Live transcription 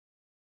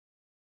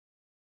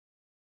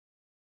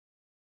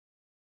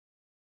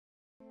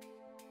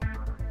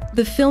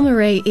The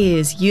FilmArray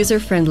is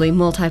user-friendly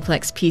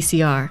multiplex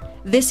PCR.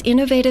 This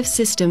innovative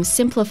system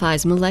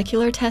simplifies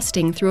molecular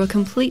testing through a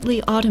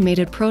completely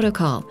automated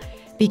protocol,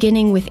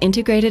 beginning with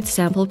integrated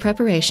sample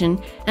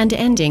preparation and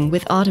ending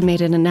with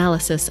automated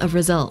analysis of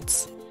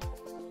results.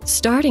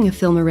 Starting a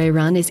FilmArray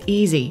run is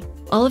easy.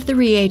 All of the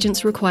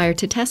reagents required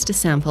to test a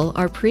sample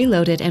are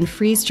preloaded and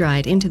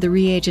freeze-dried into the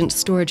reagent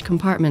storage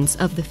compartments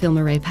of the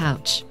FilmArray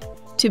pouch.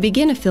 To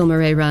begin a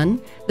FilmArray run,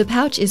 the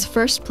pouch is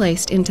first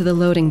placed into the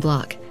loading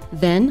block.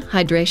 Then,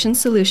 hydration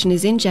solution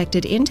is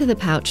injected into the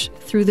pouch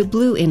through the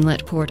blue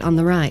inlet port on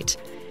the right.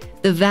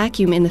 The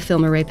vacuum in the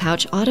FilmArray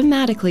pouch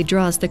automatically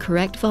draws the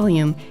correct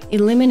volume,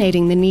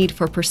 eliminating the need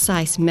for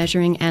precise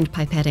measuring and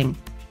pipetting.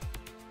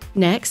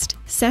 Next,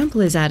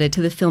 sample is added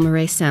to the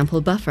FilmArray sample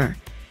buffer.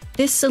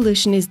 This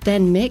solution is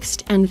then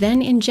mixed and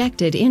then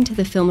injected into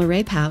the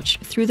FilmArray pouch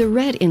through the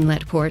red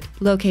inlet port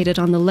located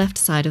on the left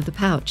side of the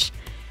pouch.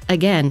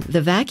 Again,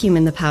 the vacuum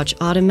in the pouch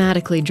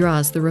automatically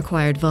draws the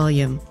required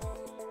volume.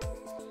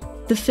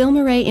 The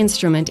FilmArray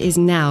instrument is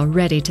now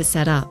ready to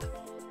set up.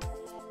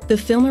 The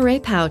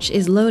FilmArray pouch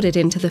is loaded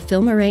into the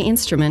FilmArray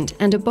instrument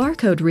and a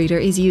barcode reader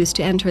is used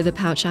to enter the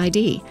pouch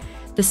ID.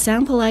 The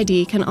sample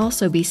ID can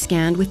also be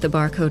scanned with the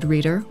barcode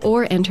reader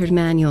or entered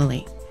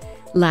manually.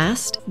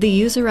 Last, the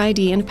user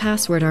ID and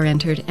password are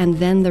entered and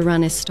then the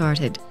run is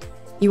started.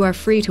 You are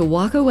free to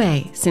walk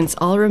away since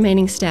all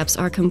remaining steps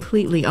are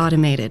completely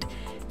automated.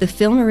 The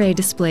FilmArray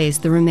displays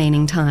the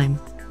remaining time.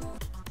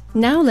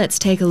 Now let's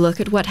take a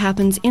look at what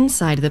happens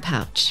inside the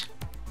pouch.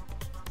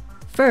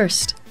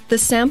 First, the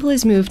sample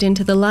is moved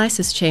into the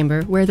lysis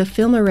chamber where the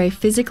FilmArray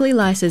physically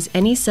lyses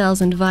any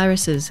cells and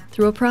viruses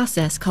through a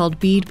process called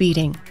bead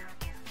beading.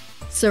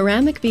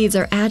 Ceramic beads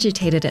are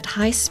agitated at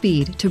high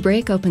speed to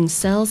break open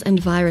cells and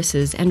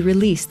viruses and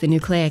release the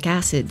nucleic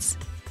acids.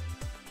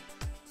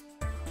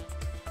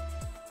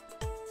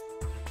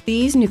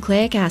 These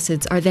nucleic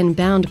acids are then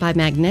bound by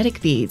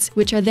magnetic beads,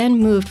 which are then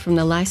moved from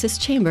the lysis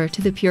chamber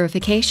to the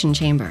purification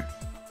chamber.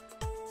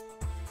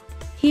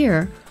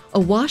 Here, a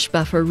wash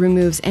buffer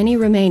removes any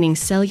remaining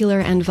cellular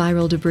and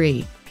viral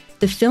debris.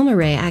 The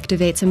FilmArray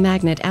activates a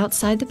magnet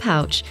outside the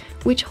pouch,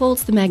 which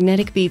holds the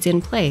magnetic beads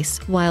in place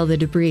while the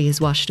debris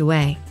is washed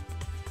away.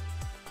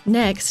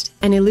 Next,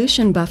 an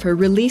elution buffer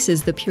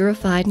releases the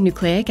purified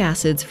nucleic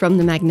acids from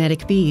the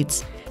magnetic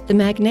beads. The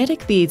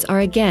magnetic beads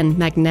are again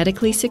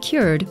magnetically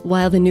secured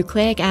while the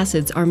nucleic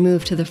acids are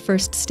moved to the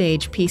first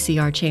stage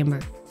PCR chamber.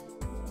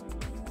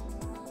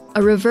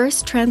 A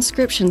reverse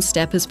transcription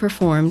step is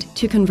performed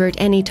to convert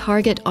any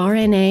target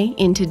RNA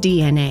into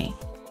DNA.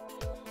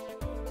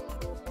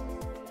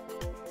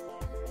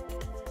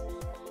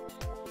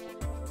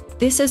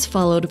 This is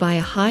followed by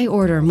a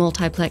high-order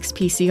multiplex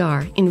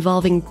PCR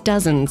involving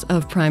dozens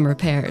of primer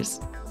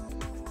pairs.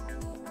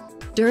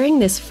 During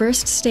this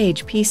first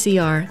stage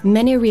PCR,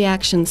 many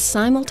reactions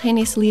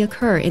simultaneously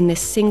occur in this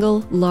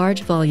single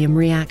large volume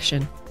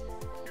reaction.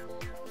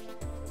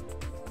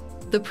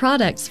 The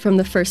products from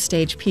the first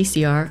stage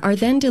PCR are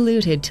then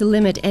diluted to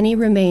limit any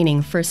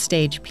remaining first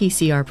stage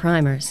PCR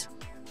primers.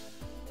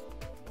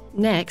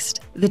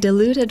 Next, the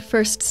diluted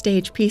first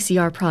stage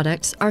PCR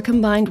products are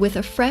combined with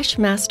a fresh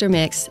master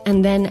mix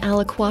and then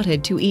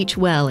aliquoted to each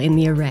well in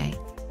the array.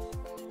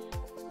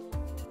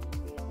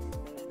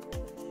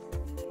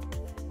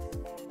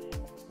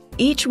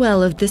 Each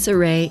well of this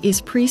array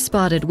is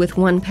pre-spotted with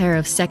one pair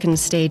of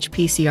second-stage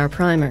PCR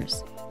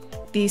primers.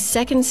 These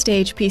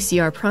second-stage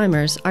PCR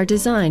primers are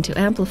designed to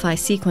amplify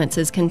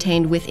sequences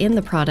contained within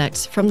the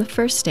products from the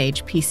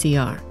first-stage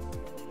PCR.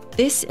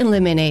 This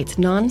eliminates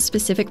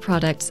non-specific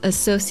products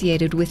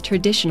associated with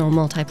traditional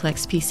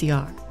multiplex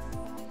PCR.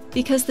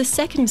 Because the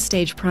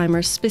second-stage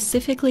primers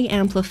specifically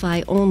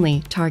amplify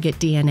only target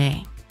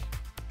DNA.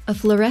 A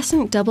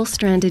fluorescent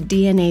double-stranded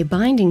DNA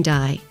binding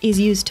dye is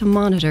used to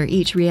monitor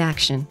each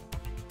reaction.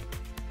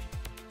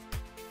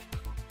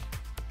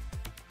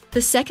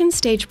 The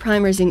second-stage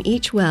primers in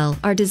each well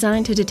are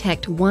designed to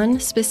detect one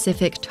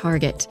specific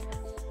target.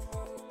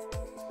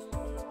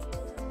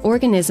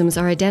 Organisms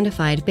are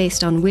identified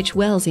based on which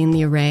wells in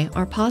the array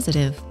are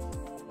positive.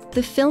 The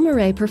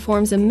FilmArray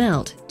performs a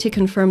melt to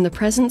confirm the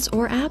presence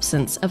or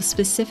absence of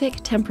specific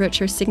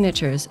temperature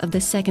signatures of the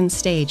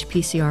second-stage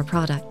PCR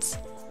products.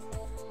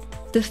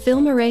 The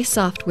FilmArray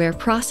software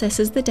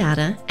processes the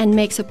data and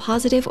makes a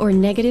positive or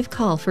negative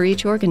call for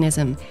each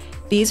organism.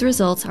 These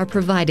results are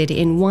provided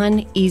in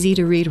one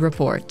easy-to-read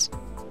report.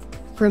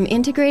 From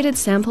integrated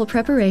sample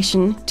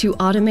preparation to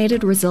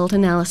automated result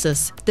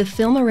analysis, the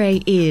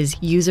FilmArray is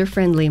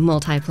user-friendly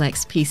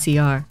multiplex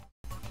PCR.